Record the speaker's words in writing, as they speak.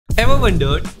Ever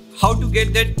wondered how to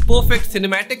get that perfect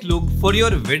cinematic look for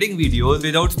your wedding videos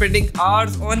without spending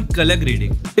hours on color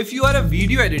grading? If you are a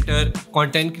video editor,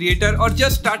 content creator, or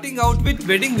just starting out with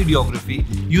wedding videography,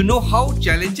 you know how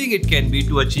challenging it can be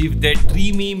to achieve that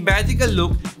dreamy, magical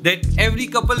look that every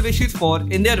couple wishes for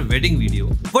in their wedding video.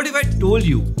 What if I told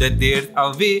you that there's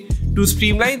a way to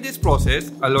streamline this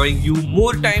process, allowing you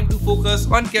more time to focus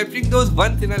on capturing those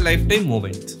once-in-a-lifetime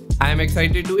moments? I am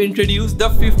excited to introduce the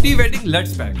 50 Wedding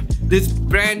LUTs Pack. This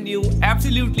brand new,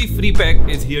 absolutely free pack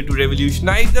is here to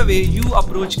revolutionize the way you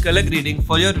approach color grading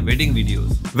for your wedding videos.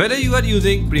 Whether you are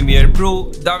using Premiere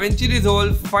Pro, DaVinci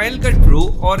Resolve, Final Cut Pro,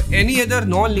 or any other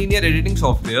non-linear editing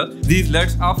software, these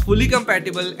LUTs are fully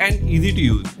compatible and easy to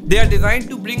use. They are designed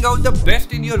to bring out the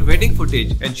best in your wedding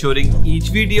footage, ensuring each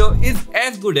video is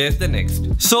as good as the next.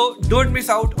 So don't miss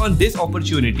out on this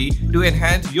opportunity to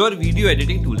enhance your video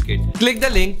editing toolkit. Click the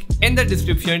link in the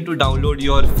description to download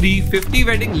your free 50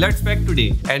 Wedding LUTs Pack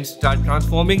today and start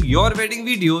transforming your wedding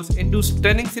videos into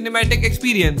stunning cinematic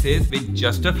experiences with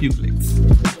just a few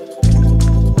clicks.